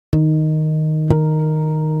So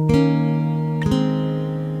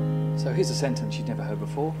here's a sentence you've never heard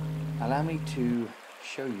before. Allow me to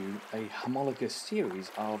show you a homologous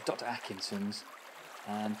series of Dr. Atkinson's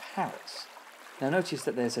and parrots. Now notice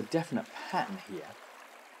that there's a definite pattern here,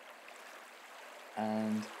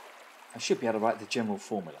 and I should be able to write the general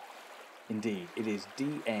formula. Indeed, it is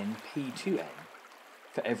dnp2n.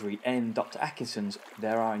 For every n Dr. Atkinsons,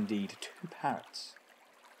 there are indeed 2 parrots.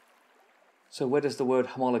 So where does the word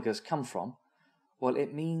homologous come from? Well,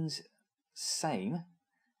 it means same,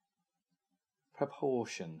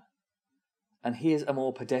 proportion. And here's a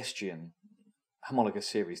more pedestrian homologous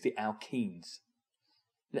series, the alkenes.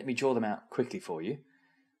 Let me draw them out quickly for you.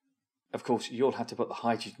 Of course, you'll have to put the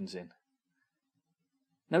hydrogens in.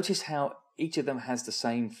 Notice how each of them has the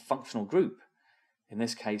same functional group, in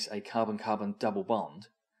this case a carbon-carbon double bond,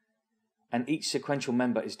 and each sequential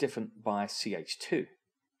member is different by CH2.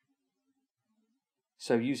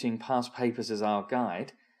 So using past papers as our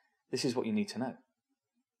guide, this is what you need to know.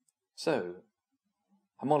 So,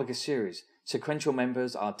 homologous series, sequential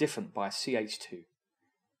members are different by CH2.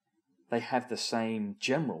 They have the same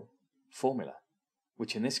general formula,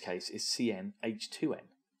 which in this case is CnH2n.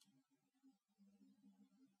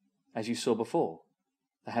 As you saw before,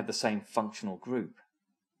 they have the same functional group.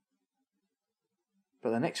 But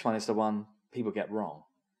the next one is the one people get wrong.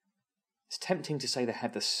 It's tempting to say they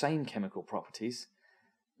have the same chemical properties.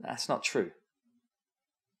 That's not true.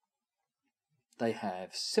 They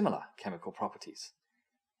have similar chemical properties.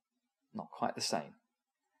 Not quite the same.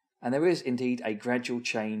 And there is indeed a gradual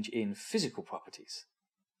change in physical properties.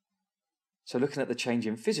 So looking at the change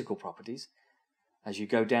in physical properties, as you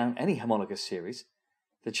go down any homologous series,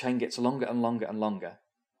 the chain gets longer and longer and longer,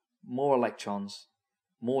 more electrons,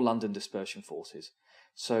 more London dispersion forces.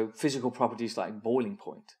 So physical properties like boiling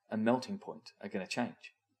point and melting point are going to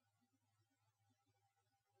change.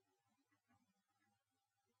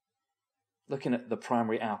 Looking at the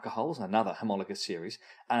primary alcohols, another homologous series,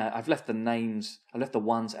 I've left the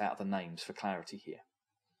ones out of the names for clarity here.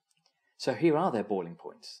 So here are their boiling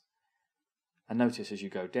points. And notice as you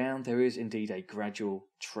go down, there is indeed a gradual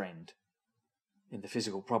trend in the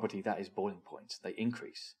physical property that is boiling points. They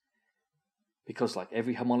increase. Because like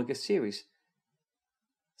every homologous series,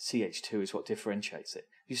 CH2 is what differentiates it.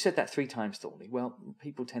 You said that 3 times, Thornley. Well,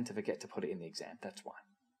 people tend to forget to put it in the exam, that's why.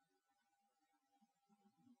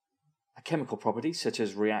 A chemical property, such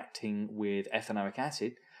as reacting with ethanoic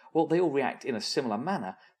acid, well, they all react in a similar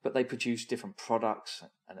manner, but they produce different products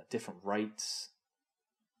and at different rates.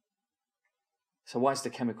 So why is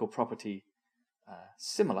the chemical property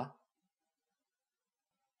similar?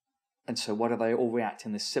 And so why do they all react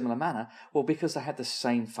in this similar manner? Well, because they have the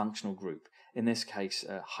same functional group, in this case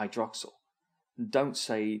hydroxyl. Don't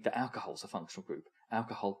say that alcohol is a functional group.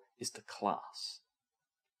 Alcohol is the class.